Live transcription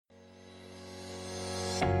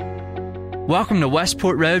Welcome to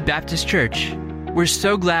Westport Road Baptist Church. We're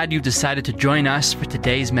so glad you've decided to join us for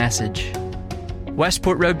today's message.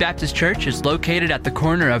 Westport Road Baptist Church is located at the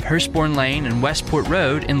corner of Hurstbourne Lane and Westport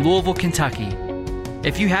Road in Louisville, Kentucky.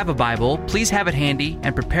 If you have a Bible, please have it handy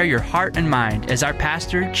and prepare your heart and mind as our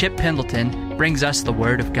pastor, Chip Pendleton, brings us the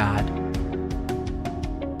Word of God.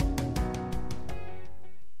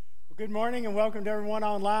 Good morning and welcome to everyone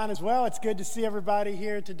online as well. It's good to see everybody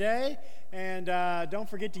here today. And don't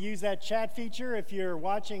forget to use that chat feature if you're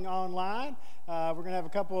watching online. We're going to have a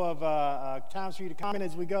couple of times for you to comment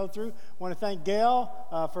as we go through. I want to thank Gail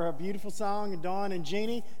for her beautiful song, and Dawn and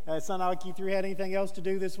Jeannie. It's not like you three had anything else to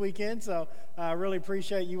do this weekend, so I really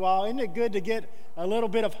appreciate you all. Isn't it good to get a little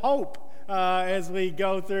bit of hope as we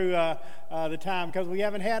go through the time? Because we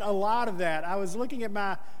haven't had a lot of that. I was looking at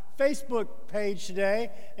my Facebook page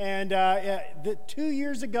today, and 2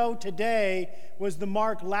 years ago today was the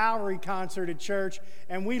Mark Lowry concert at church,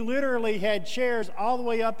 and we literally had chairs all the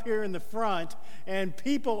way up here in the front and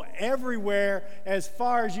people everywhere as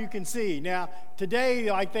far as you can see. Now,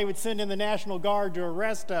 today, like, they would send in the National Guard to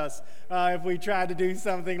arrest us if we tried to do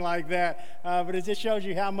something like that, but it just shows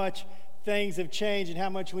you how much things have changed and how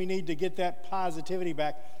much we need to get that positivity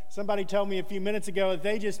back. Somebody told me a few minutes ago that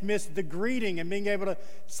they just missed the greeting and being able to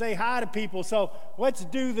say hi to people. So let's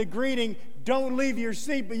do the greeting. Don't leave your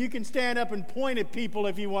seat, but you can stand up and point at people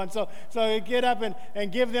if you want. So get up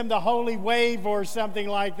and give them the holy wave or something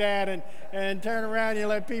like that, and turn around and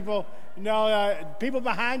let people know. People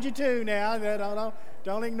behind you too now.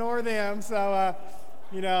 Don't ignore them. So,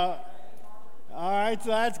 all right, so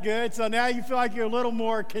that's good. So now you feel like you're a little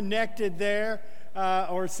more connected there.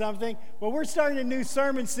 Or something. Well, we're starting a new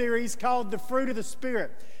sermon series called The Fruit of the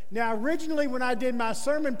Spirit. Now, originally when I did my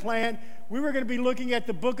sermon plan, we were going to be looking at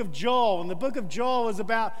the book of Joel, and the book of Joel is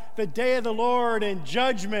about the day of the Lord and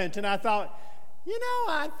judgment, and I thought,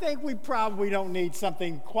 I think we probably don't need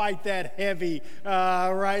something quite that heavy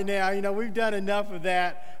right now. We've done enough of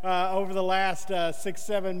that over the last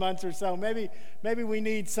 6-7 months or so. Maybe we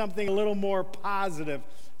need something a little more positive.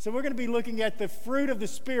 So we're going to be looking at the fruit of the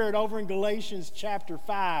Spirit over in Galatians chapter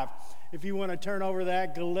 5. If you want to turn over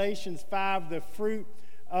that, Galatians 5, the fruit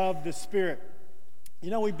of the Spirit.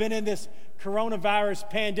 We've been in this coronavirus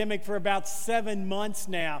pandemic for about 7 months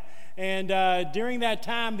now. And during that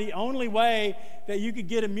time, the only way that you could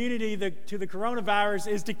get immunity to the coronavirus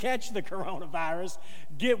is to catch the coronavirus,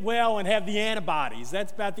 get well, and have the antibodies.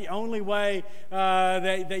 That's about the only way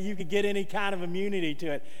that you could get any kind of immunity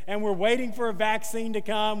to it. And we're waiting for a vaccine to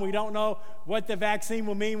come. We don't know what the vaccine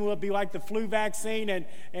will mean. Will it be like the flu vaccine? And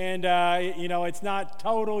it's not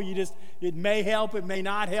total. It may help. It may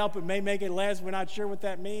not help. It may make it less. We're not sure what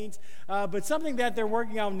that means. But something that they're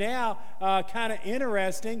working on now, kind of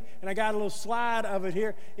interesting, and I got a little slide of it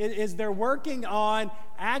here, is they're working on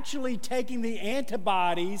actually taking the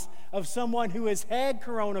antibodies of someone who has had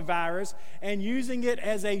coronavirus and using it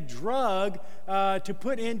as a drug to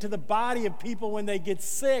put into the body of people when they get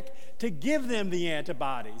sick to give them the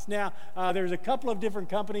antibodies. Now, there's a couple of different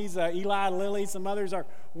companies, Eli Lilly, some others are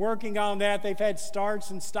working on that. They've had starts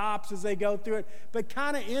and stops as they go through it. But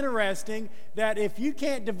kind of interesting that if you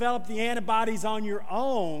can't develop the antibodies on your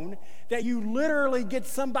own, that you literally get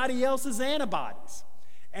somebody else's antibodies.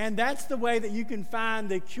 And that's the way that you can find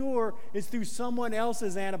the cure, is through someone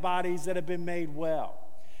else's antibodies that have been made well.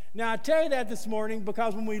 Now, I tell you that this morning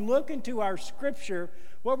because when we look into our scripture,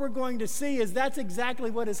 what we're going to see is that's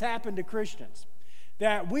exactly what has happened to Christians.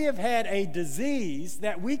 That we have had a disease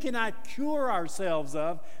that we cannot cure ourselves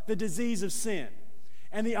of, the disease of sin.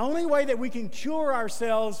 And the only way that we can cure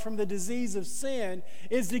ourselves from the disease of sin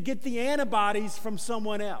is to get the antibodies from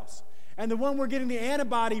someone else. And the one we're getting the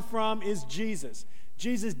antibody from is Jesus.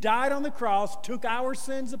 Jesus died on the cross, took our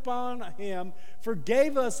sins upon him,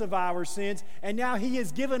 forgave us of our sins, and now he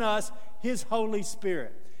has given us his Holy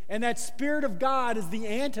Spirit. And that Spirit of God is the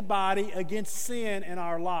antibody against sin in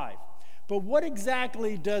our life. But what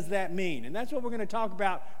exactly does that mean? And that's what we're going to talk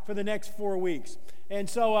about for the next 4 weeks. And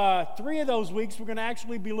so 3 of those weeks, we're going to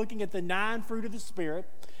actually be looking at the 9 fruit of the Spirit.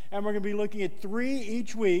 And we're going to be looking at 3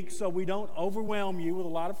 each week so we don't overwhelm you with a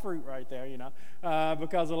lot of fruit right there,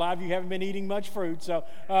 because a lot of you haven't been eating much fruit. So,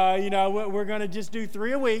 we're going to just do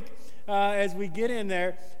 3 a week as we get in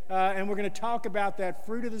there. And we're going to talk about that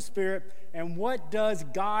fruit of the Spirit and what does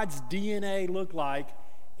God's DNA look like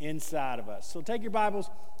inside of us. So take your Bibles,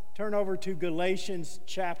 turn over to Galatians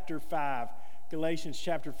chapter 5. Galatians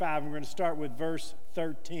chapter 5, we're going to start with verse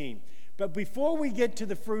 13. But before we get to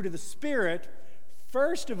the fruit of the Spirit,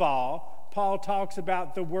 first of all, Paul talks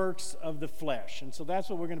about the works of the flesh. And so that's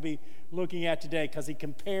what we're going to be looking at today, because he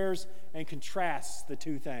compares and contrasts the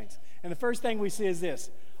two things. And the first thing we see is this: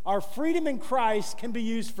 our freedom in Christ can be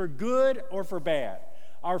used for good or for bad.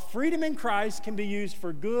 Our freedom in Christ can be used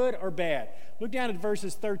for good or bad. Look down at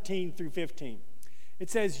verses 13 through 15. It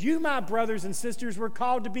says, "You, my brothers and sisters, were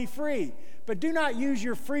called to be free, but do not use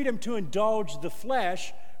your freedom to indulge the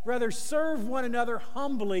flesh. Rather, serve one another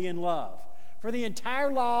humbly in love. For the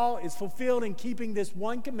entire law is fulfilled in keeping this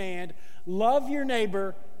one command: love your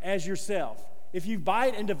neighbor as yourself. If you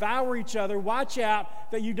bite and devour each other, watch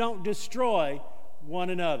out that you don't destroy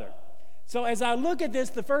one another." So as I look at this,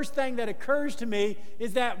 the first thing that occurs to me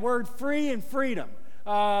is that word free and freedom.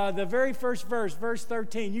 The very first verse, verse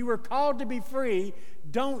 13, "You were called to be free.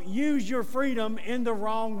 Don't use your freedom in the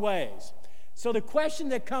wrong ways." So the question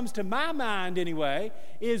that comes to my mind anyway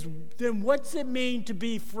is, then what's it mean to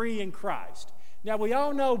be free in Christ? Now, we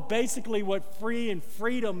all know basically what free and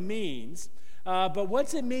freedom means, but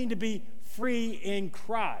what's it mean to be free in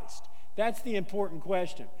Christ? That's the important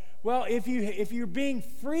question. Well, if you're being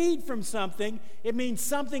freed from something, it means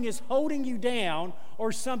something is holding you down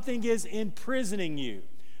or something is imprisoning you.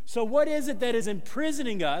 So what is it that is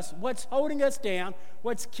imprisoning us? What's holding us down?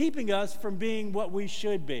 What's keeping us from being what we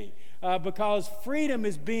should be? Because freedom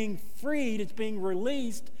is being freed, it's being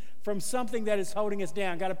released from something that is holding us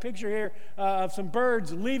down. Got a picture here of some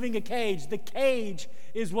birds leaving a cage. The cage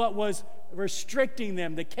is what was restricting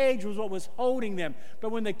them. The cage was what was holding them.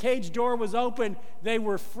 But when the cage door was open, they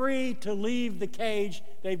were free to leave the cage.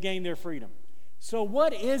 They've gained their freedom. So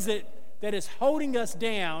what is it that is holding us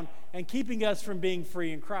down and keeping us from being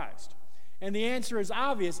free in Christ? And the answer is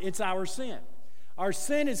obvious. It's our sin. Our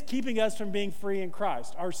sin is keeping us from being free in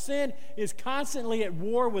Christ. Our sin is constantly at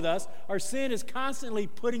war with us. Our sin is constantly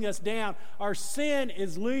putting us down. Our sin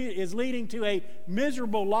is leading to a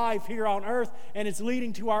miserable life here on earth, and it's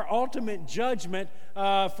leading to our ultimate judgment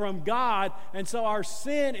from God. And so our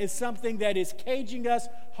sin is something that is caging us,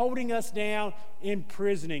 holding us down,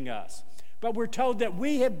 imprisoning us. But we're told that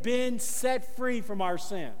we have been set free from our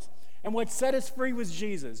sins. And what set us free was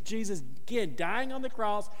Jesus. Jesus, again, dying on the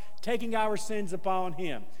cross, taking our sins upon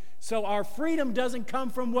him. So our freedom doesn't come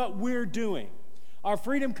from what we're doing. Our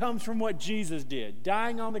freedom comes from what Jesus did,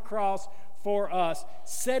 dying on the cross for us,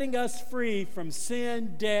 setting us free from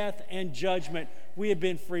sin, death, and judgment. We have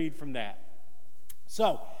been freed from that.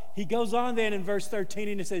 So he goes on then in verse 13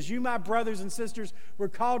 and it says, "You, my brothers and sisters, were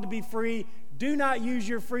called to be free. Do not use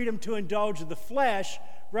your freedom to indulge the flesh.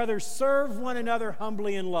 Rather, serve one another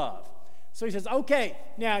humbly in love." So he says, okay,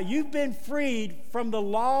 now you've been freed from the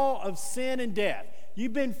law of sin and death.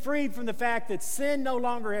 You've been freed from the fact that sin no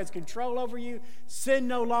longer has control over you. Sin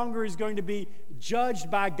no longer is going to be judged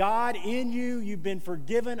by God in you. You've been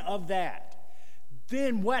forgiven of that.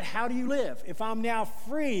 Then what? How do you live? If I'm now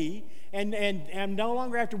free and no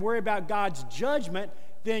longer have to worry about God's judgment,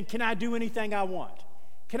 then can I do anything I want?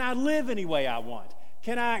 Can I live any way I want?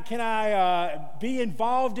 Can I be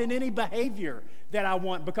involved in any behavior that I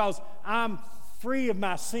want because I'm free of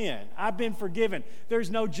my sin? I've been forgiven. There's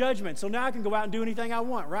no judgment. So now I can go out and do anything I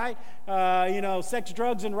want, right? Sex,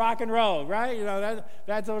 drugs, and rock and roll, right?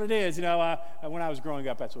 That's what it is. When I was growing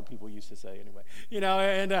up, that's what people used to say anyway.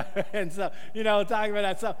 And so, talking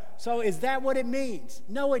about that. So is that what it means?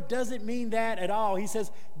 No, it doesn't mean that at all. He says,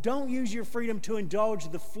 don't use your freedom to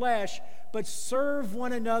indulge the flesh, but serve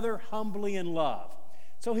one another humbly in love.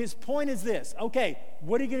 So his point is this: okay,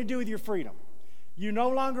 what are you going to do with your freedom? You're no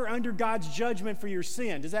longer under God's judgment for your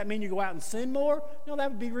sin. Does that mean you go out and sin more? No,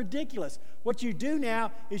 that would be ridiculous. What you do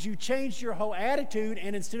now is you change your whole attitude,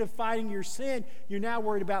 and instead of fighting your sin, you're now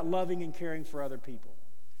worried about loving and caring for other people.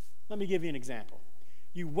 Let me give you an example.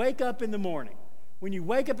 You wake up in the morning. When you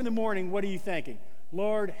wake up in the morning, what are you thinking?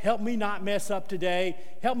 Lord, help me not mess up today.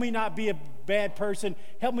 Help me not be a bad person.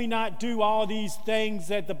 Help me not do all these things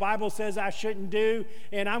that the Bible says I shouldn't do.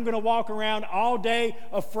 And I'm going to walk around all day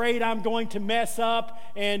afraid I'm going to mess up.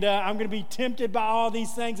 And I'm going to be tempted by all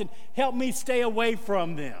these things. And help me stay away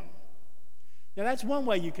from them. Now, that's one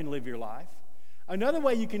way you can live your life. Another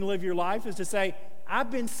way you can live your life is to say, I've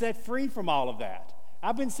been set free from all of that.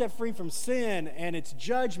 I've been set free from sin and its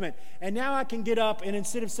judgment, and now I can get up, and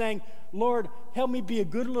instead of saying, Lord, help me be a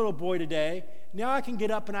good little boy today, now I can get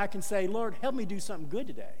up and I can say, Lord, help me do something good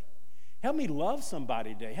today. Help me love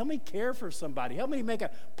somebody today. Help me care for somebody. Help me make a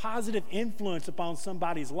positive influence upon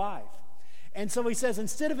somebody's life. And so he says,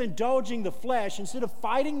 instead of indulging the flesh, instead of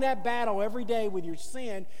fighting that battle every day with your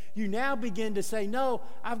sin, you now begin to say, no,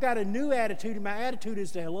 I've got a new attitude, and my attitude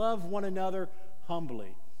is to love one another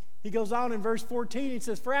humbly. He goes on in verse 14, he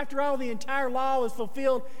says, for after all, the entire law is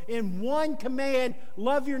fulfilled in one command,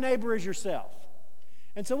 love your neighbor as yourself.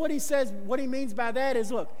 And so what he says, what he means by that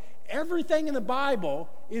is, look, everything in the Bible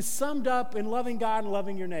is summed up in loving God and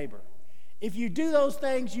loving your neighbor. If you do those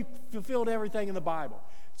things, you fulfilled everything in the Bible.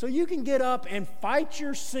 So you can get up and fight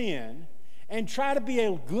your sin and try to be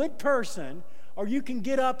a good person, or you can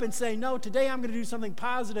get up and say, no, today I'm going to do something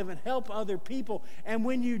positive and help other people. And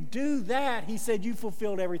when you do that, he said, you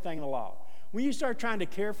fulfilled everything in the law. When you start trying to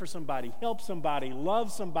care for somebody, help somebody,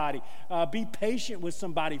 love somebody, be patient with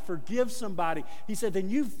somebody, forgive somebody, he said, then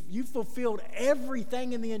you've fulfilled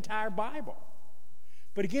everything in the entire Bible.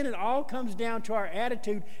 But again, it all comes down to our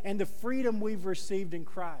attitude and the freedom we've received in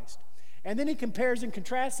Christ. And then he compares and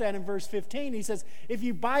contrasts that in verse 15. He says, if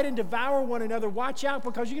you bite and devour one another, watch out,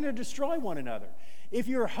 because you're going to destroy one another. If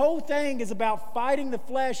your whole thing is about fighting the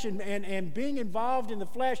flesh and being involved in the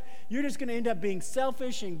flesh, you're just going to end up being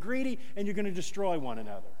selfish and greedy, and you're going to destroy one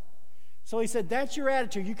another. So he said, that's your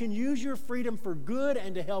attitude. You can use your freedom for good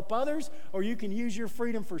and to help others, or you can use your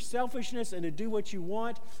freedom for selfishness and to do what you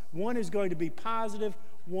want. One is going to be positive,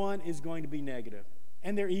 one is going to be negative.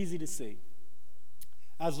 And they're easy to see.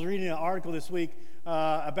 I was reading an article this week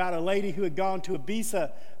about a lady who had gone to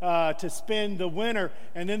Ibiza to spend the winter,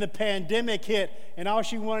 and then the pandemic hit, and all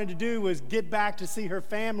she wanted to do was get back to see her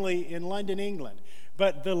family in London, England.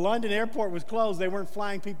 But the London airport was closed. They weren't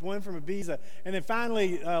flying people in from Ibiza. And then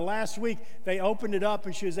finally, last week, they opened it up,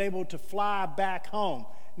 and she was able to fly back home.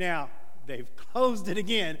 Now, they've closed it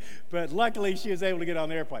again, but luckily she was able to get on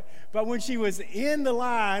the airplane. But when she was in the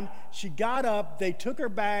line, she got up, they took her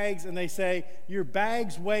bags, and they say, your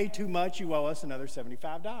bags weigh too much, you owe us another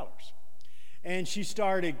 $75. And she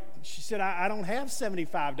said, I don't have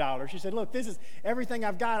 $75. She said, look, this is everything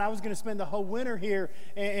I've got. I was going to spend the whole winter here,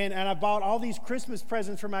 and I bought all these Christmas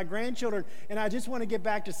presents for my grandchildren, and I just want to get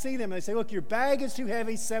back to see them. And they say, look, your bag is too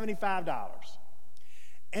heavy, $75.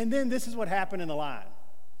 And then this is what happened in the line.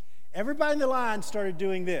 Everybody in the line started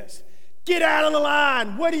doing this. Get out of the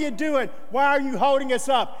line. What are you doing? Why are you holding us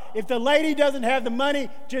up? If the lady doesn't have the money,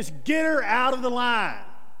 just get her out of the line.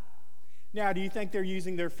 Now, do you think they're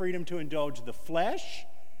using their freedom to indulge the flesh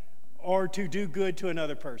or to do good to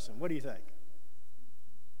another person? What do you think?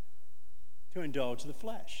 To indulge the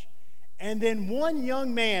flesh. And then one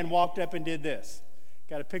young man walked up and did this.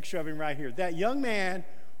 Got a picture of him right here. That young man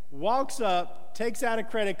walks up, takes out a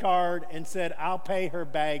credit card, and said, I'll pay her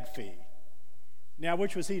bag fee. Now,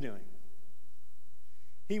 which was he doing?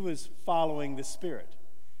 He was following the Spirit.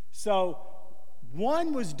 So,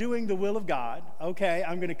 one was doing the will of God. Okay,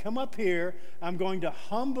 I'm going to come up here, I'm going to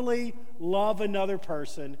humbly love another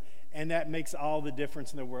person, and that makes all the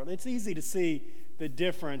difference in the world. It's easy to see the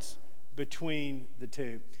difference between the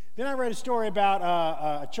two. Then I read a story about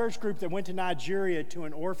a church group that went to Nigeria to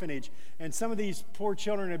an orphanage, and some of these poor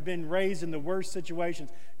children have been raised in the worst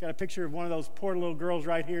situations. Got a picture of one of those poor little girls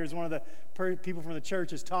right here. Is one of the people from the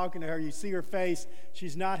church is talking to her. You see her face.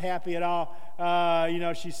 She's not happy at all.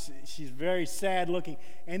 She's very sad looking.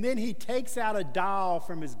 And then he takes out a doll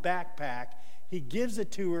from his backpack. He gives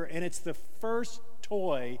it to her, and it's the first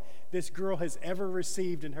toy this girl has ever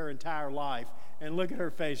received in her entire life. And look at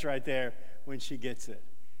her face right there when she gets it.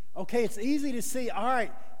 Okay, it's easy to see, all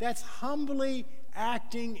right, that's humbly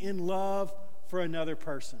acting in love for another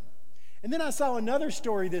person. And then I saw another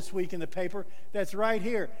story this week in the paper that's right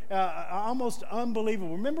here, almost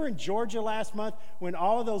unbelievable. Remember in Georgia last month when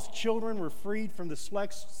all of those children were freed from the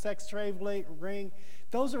sex trade ring?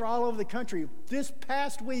 Those are all over the country. This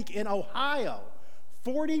past week in Ohio,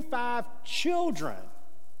 45 children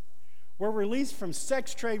were released from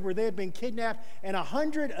sex trade where they had been kidnapped, and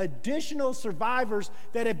 100 additional survivors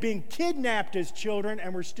that had been kidnapped as children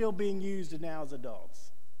and were still being used now as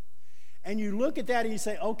adults. And you look at that and you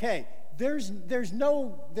say, okay, there's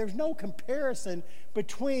no comparison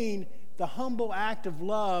between the humble act of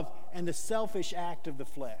love and the selfish act of the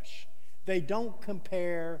flesh. They don't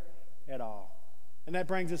compare at all. And that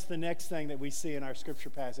brings us to the next thing that we see in our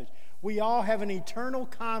scripture passage. We all have an eternal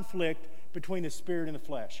conflict between the spirit and the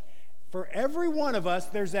flesh. For every one of us,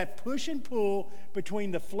 there's that push and pull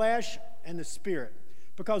between the flesh and the spirit.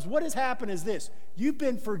 Because what has happened is this. You've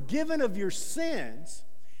been forgiven of your sins,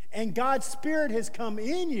 and God's Spirit has come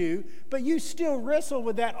in you, but you still wrestle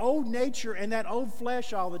with that old nature and that old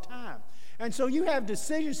flesh all the time. And so you have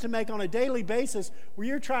decisions to make on a daily basis where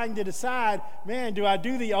you're trying to decide, man, do I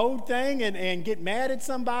do the old thing and get mad at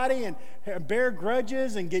somebody and bear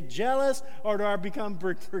grudges and get jealous, or do I become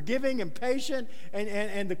forgiving and patient?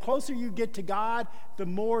 And the closer you get to God, the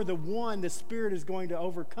more the Spirit is going to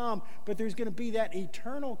overcome. But there's going to be that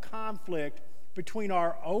eternal conflict between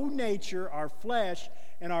our old nature, our flesh,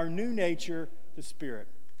 and our new nature, the Spirit.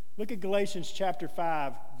 Look at Galatians chapter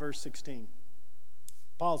 5, verse 16.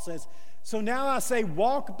 Paul says, "So now I say,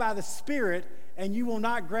 walk by the Spirit, and you will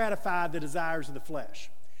not gratify the desires of the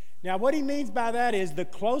flesh." Now, what he means by that is the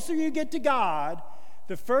closer you get to God,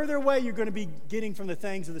 the further away you're going to be getting from the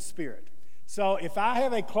things of the Spirit. So if I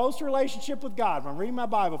have a close relationship with God, if I'm reading my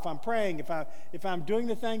Bible, if I'm praying, if I'm doing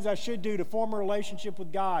the things I should do to form a relationship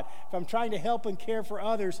with God, if I'm trying to help and care for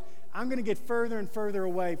others, I'm going to get further and further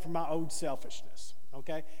away from my old selfishness.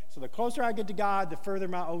 Okay? So the closer I get to God, the further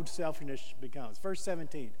my old selfishness becomes. Verse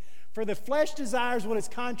 17. "For the flesh desires what is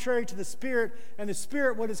contrary to the Spirit, and the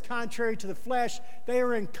Spirit what is contrary to the flesh. They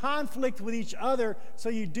are in conflict with each other, so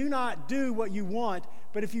you do not do what you want.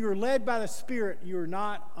 But if you are led by the Spirit, you are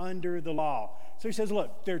not under the law." So he says,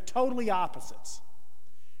 look, they're totally opposites.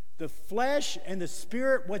 The flesh and the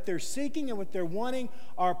Spirit, what they're seeking and what they're wanting,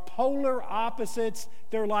 are polar opposites.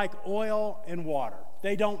 They're like oil and water.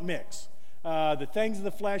 They don't mix. The things of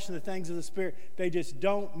the flesh and the things of the Spirit, they just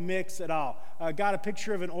don't mix at all. Got a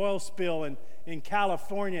picture of an oil spill in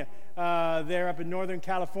California, there up in Northern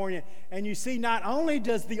California. And you see, not only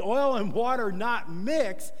does the oil and water not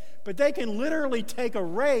mix, but they can literally take a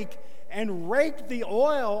rake and rake the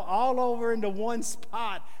oil all over into one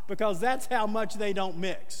spot, because that's how much they don't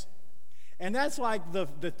mix. And that's like the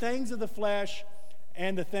things of the flesh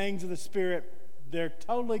and the things of the Spirit. They're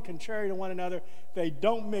totally contrary to one another. They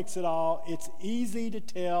don't mix at all. It's easy to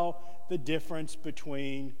tell the difference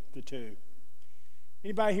between the two.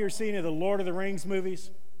 Anybody here seen the Lord of the Rings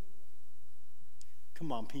movies?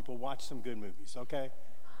 Come on, people, watch some good movies, okay?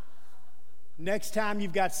 Next time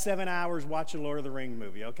you've got 7 hours, watch a Lord of the Rings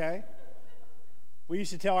movie, okay? We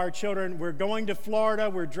used to tell our children, we're going to Florida,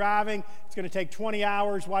 we're driving, it's going to take 20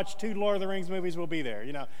 hours, watch 2 Lord of the Rings movies, we'll be there,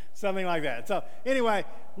 something like that. So anyway,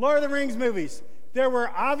 Lord of the Rings movies. There were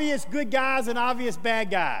obvious good guys and obvious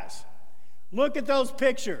bad guys. Look at those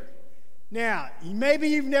pictures. Now, maybe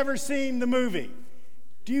you've never seen the movie.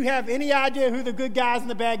 Do you have any idea who the good guys and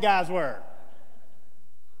the bad guys were?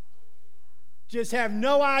 Just have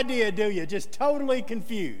no idea, do you? Just totally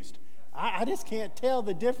confused. I just can't tell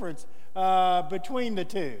the difference between the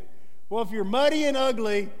two. Well, if you're muddy and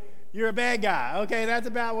ugly, you're a bad guy. Okay, that's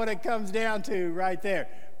about what it comes down to right there.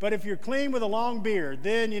 But if you're clean with a long beard,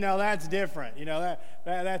 then, that's different.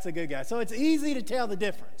 That's a good guy. So it's easy to tell the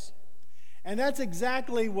difference. And that's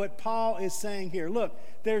exactly what Paul is saying here. Look,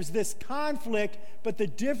 there's this conflict, but the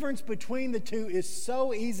difference between the two is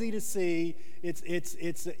so easy to see.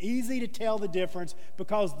 It's easy to tell the difference,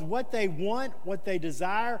 because what they want, what they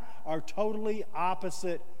desire, are totally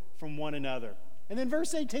opposite from one another. And then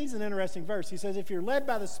verse 18 is an interesting verse. He says, if you're led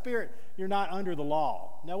by the Spirit, you're not under the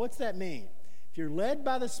law. Now, what's that mean? If you're led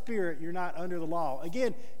by the Spirit, you're not under the law.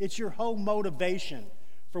 Again, it's your whole motivation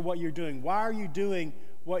for what you're doing. Why are you doing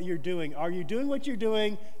what you're doing? Are you doing what you're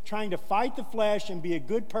doing trying to fight the flesh and be a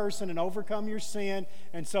good person and overcome your sin,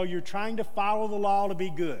 and so you're trying to follow the law to be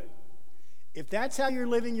good? If that's how you're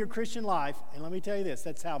living your Christian life, and let me tell you this,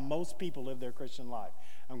 that's how most people live their Christian life.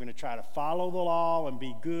 I'm going to try to follow the law and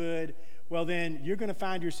be good. Well, then you're going to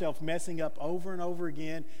find yourself messing up over and over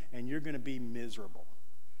again, and you're going to be miserable.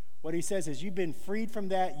 What he says is you've been freed from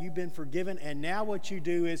that, you've been forgiven, and now what you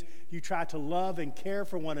do is you try to love and care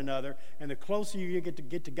for one another, and the closer you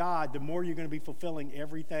get to God, the more you're going to be fulfilling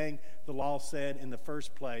everything the law said in the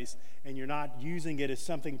first place, and you're not using it as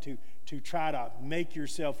something to try to make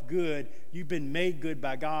yourself good. You've been made good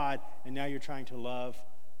by God, and now you're trying to love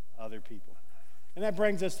other people. And that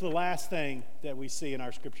brings us to the last thing that we see in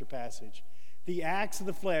our scripture passage. The acts of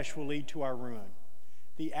the flesh will lead to our ruin.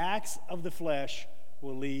 The acts of the flesh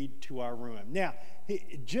will lead to our ruin. Now,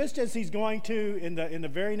 just as he's going to, in the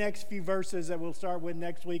very next few verses that we'll start with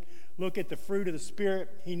next week, look at the fruit of the Spirit,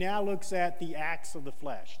 he now looks at the acts of the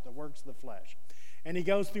flesh, the works of the flesh. And he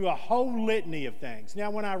goes through a whole litany of things. Now,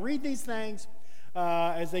 when I read these things,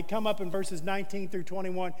 as they come up in verses 19 through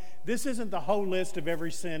 21, this isn't the whole list of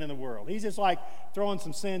every sin in the world. He's just like throwing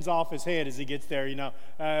some sins off his head as he gets there,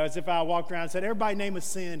 as if I walked around and said, everybody name a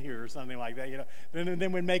sin here or something like that,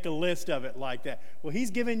 then we'd make a list of it like that. Well,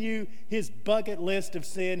 he's giving you his bucket list of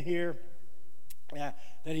sin here, that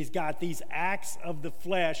he's got these acts of the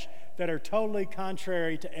flesh that are totally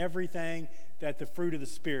contrary to everything that the fruit of the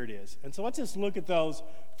Spirit is. And so let's just look at those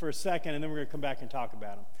for a second, and then we're going to come back and talk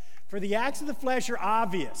about them. For the acts of the flesh are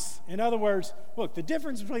obvious. In other words, look, the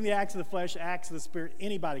difference between the acts of the flesh and acts of the Spirit,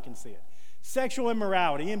 anybody can see it. Sexual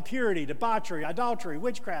immorality, impurity, debauchery, adultery,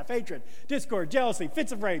 witchcraft, hatred, discord, jealousy,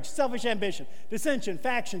 fits of rage, selfish ambition, dissension,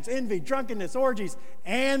 factions, envy, drunkenness, orgies,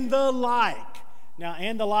 and the like. Now,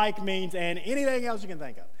 and the like means and anything else you can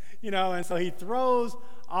think of. And so he throws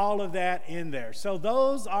all of that in there. So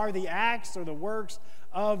those are the acts or the works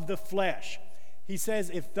of the flesh. He says,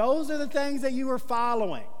 if those are the things that you are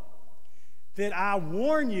following, then I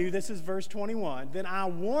warn you, this is verse 21, then I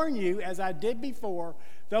warn you, as I did before,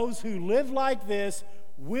 those who live like this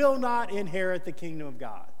will not inherit the kingdom of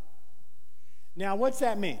God. Now, what's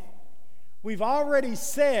that mean? We've already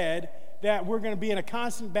said that we're going to be in a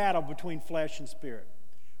constant battle between flesh and spirit.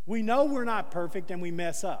 We know we're not perfect and we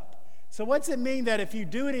mess up. So what's it mean that if you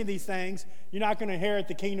do any of these things, you're not going to inherit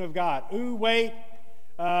the kingdom of God? Ooh, wait,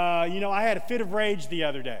 I had a fit of rage the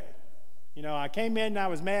other day. I came in and I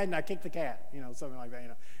was mad and I kicked the cat, something like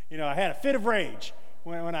that. I had a fit of rage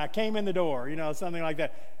when I came in the door, something like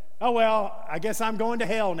that. Oh, well, I guess I'm going to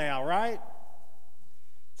hell now, right?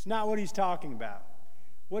 It's not what he's talking about.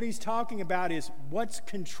 What he's talking about is what's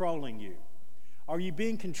controlling you. Are you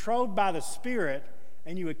being controlled by the Spirit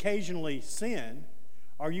and you occasionally sin?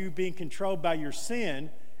 Are you being controlled by your sin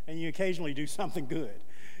and you occasionally do something good?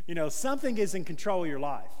 Something is in control of your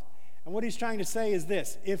life. And what he's trying to say is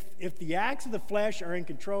this: if the acts of the flesh are in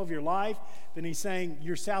control of your life, then he's saying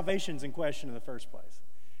your salvation's in question in the first place.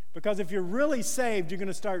 Because if you're really saved, you're going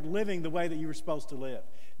to start living the way that you were supposed to live.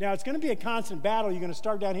 Now, it's going to be a constant battle. You're going to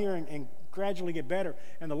start down here and gradually get better.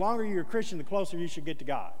 And the longer you're a Christian, the closer you should get to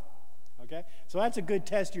God. Okay? So that's a good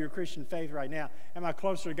test of your Christian faith right now. Am I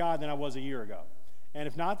closer to God than I was a year ago? And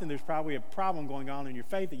if not, then there's probably a problem going on in your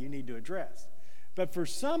faith that you need to address. But for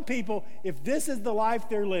some people, if this is the life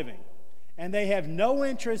they're living, and they have no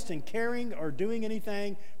interest in caring or doing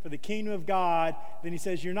anything for the kingdom of God, then he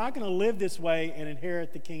says you're not going to live this way and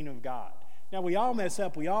inherit the kingdom of God. Now, we all mess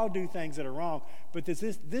up. We all do things that are wrong. But this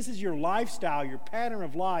is your lifestyle, your pattern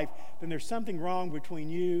of life, then there's something wrong between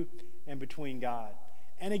you and between God.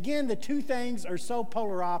 And again, the two things are so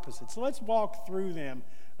polar opposites. So let's walk through them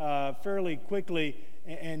fairly quickly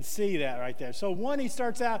and see that right there. So one, he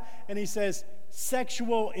starts out and he says,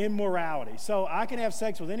 sexual immorality. So I can have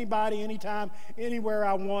sex with anybody, anytime, anywhere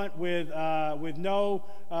I want with no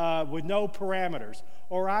parameters.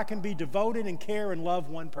 Or I can be devoted and care and love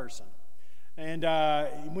one person. And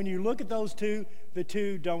when you look at those two, the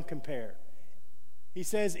two don't compare. He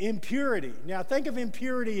says impurity. Now think of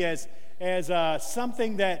impurity as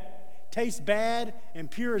something that tastes bad, and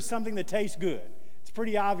pure is something that tastes good. It's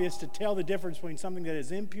pretty obvious to tell the difference between something that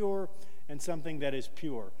is impure and something that is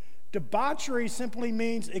pure. Debauchery simply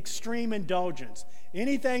means extreme indulgence.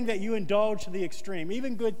 Anything that you indulge to the extreme,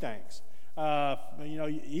 even good things.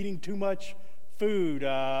 Eating too much food,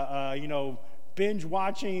 binge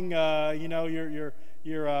watching,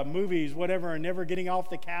 your movies, whatever, and never getting off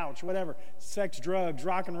the couch, whatever. Sex, drugs,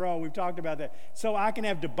 rock and roll, we've talked about that. So I can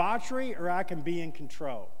have debauchery or I can be in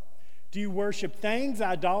control. Do you worship things,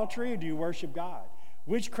 idolatry, or do you worship God?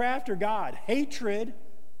 Witchcraft or God? Hatred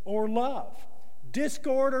or love?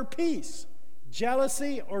 Discord or peace?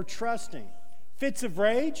 Jealousy or trusting? Fits of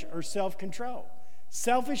rage or self-control?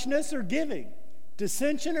 Selfishness or giving?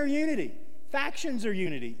 Dissension or unity? Factions or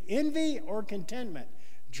unity? Envy or contentment?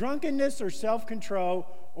 Drunkenness or self-control?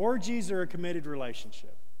 Orgies or a committed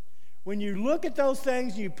relationship? When you look at those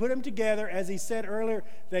things and you put them together, as he said earlier,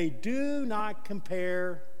 they do not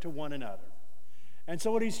compare to one another. And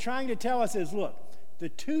so what he's trying to tell us is, look, the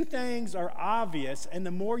two things are obvious, and the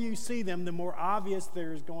more you see them, the more obvious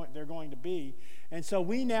they're going to be. And so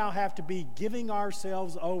we now have to be giving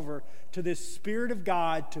ourselves over to this Spirit of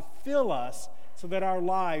God to fill us so that our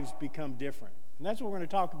lives become different. And that's what we're going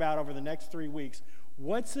to talk about over the next 3 weeks.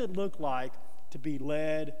 What's it look like to be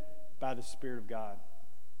led by the Spirit of God?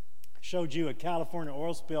 I showed you a California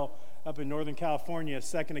oil spill up in Northern California a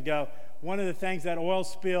second ago. One of the things that oil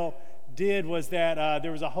spill did was that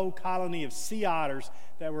there was a whole colony of sea otters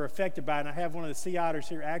that were affected by it. And I have one of the sea otters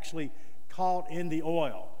here actually caught in the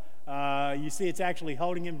oil. You see it's actually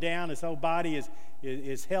holding him down. His whole body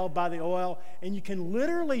is held by the oil. And you can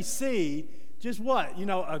literally see just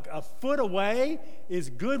a foot away is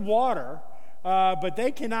good water, but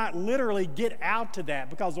they cannot literally get out to that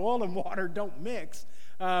because oil and water don't mix.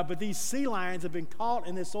 But these sea lions have been caught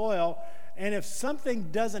in this oil, and if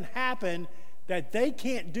something doesn't happen that they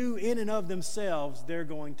can't do in and of themselves, they're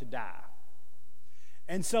going to die.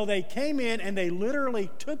 And so they came in and they literally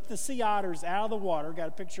took the sea otters out of the water. Got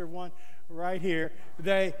a picture of one right here.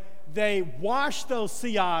 They washed those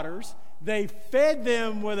sea otters. They fed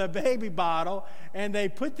them with a baby bottle, and they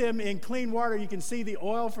put them in clean water. You can see the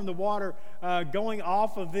oil from the water going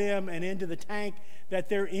off of them and into the tank that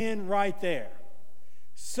they're in right there.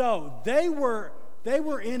 So they were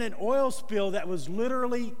in an oil spill that was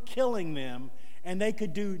literally killing them, and they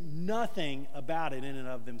could do nothing about it in and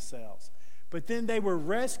of themselves. But then they were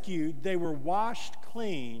rescued, they were washed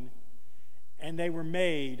clean, and they were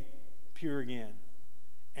made pure again.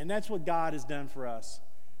 And that's what God has done for us.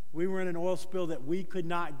 We were in an oil spill that we could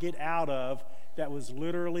not get out of, that was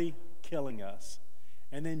literally killing us.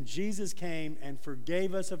 And then Jesus came and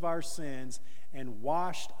forgave us of our sins and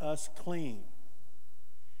washed us clean.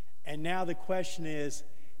 And now the question is,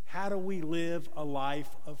 how do we live a life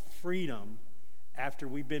of freedom after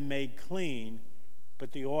we've been made clean,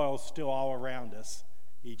 but the oil's still all around us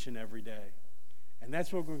each and every day? And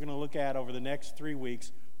that's what we're going to look at over the next 3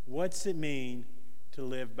 weeks. What's it mean to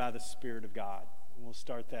live by the Spirit of God? And we'll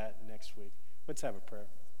start that next week. Let's have a prayer.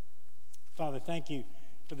 Father, thank you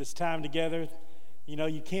for this time together. You know,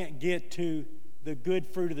 you can't get to the good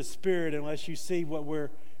fruit of the Spirit unless you see what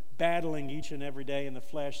we're battling each and every day in the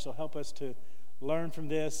flesh. So help us to learn from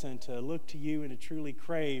this and to look to you and to truly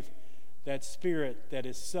crave that Spirit that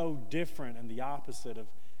is so different and the opposite of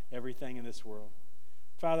everything in this world.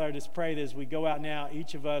 Father, I just pray that as we go out now,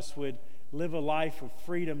 each of us would live a life of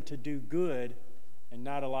freedom to do good and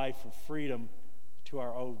not a life of freedom to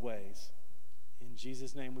our old ways. In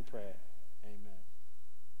Jesus' name we pray. Amen.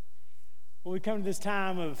 When we come to this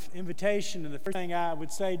time of invitation, and the first thing I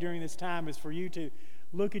would say during this time is for you to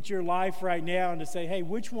look at your life right now and to say, hey,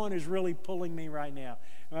 which one is really pulling me right now?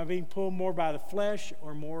 Am I being pulled more by the flesh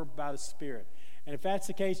or more by the Spirit? And if that's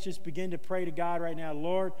the case, just begin to pray to God right now.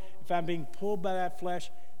 Lord, if I'm being pulled by that flesh,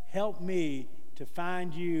 help me to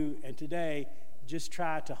find you, and today just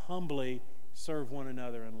try to humbly serve one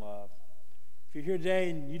another in love. If you're here today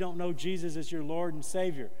and you don't know Jesus as your Lord and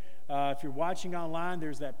Savior, if you're watching online,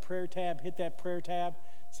 there's that prayer tab. Hit that prayer tab.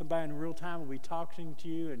 Somebody in real time will be talking to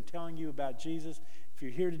you and telling you about Jesus. If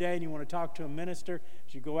you're here today and you want to talk to a minister,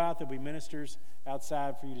 as you go out, there'll be ministers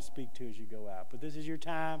outside for you to speak to as you go out. But this is your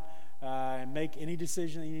time, and make any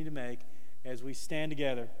decision that you need to make as we stand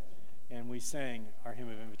together and we sing our hymn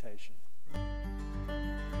of invitation.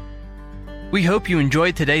 We hope you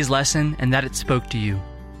enjoyed today's lesson and that it spoke to you.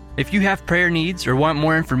 If you have prayer needs or want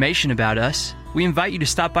more information about us, we invite you to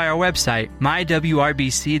stop by our website,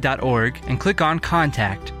 mywrbc.org, and click on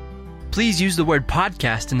Contact. Please use the word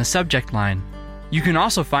podcast in the subject line. You can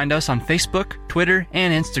also find us on Facebook, Twitter,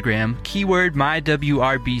 and Instagram, keyword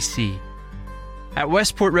MyWRBC. At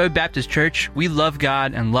Westport Road Baptist Church, we love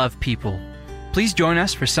God and love people. Please join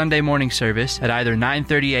us for Sunday morning service at either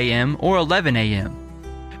 9:30 a.m. or 11 a.m.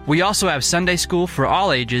 We also have Sunday school for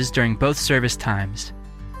all ages during both service times.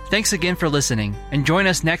 Thanks again for listening, and join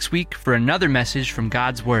us next week for another message from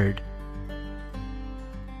God's Word.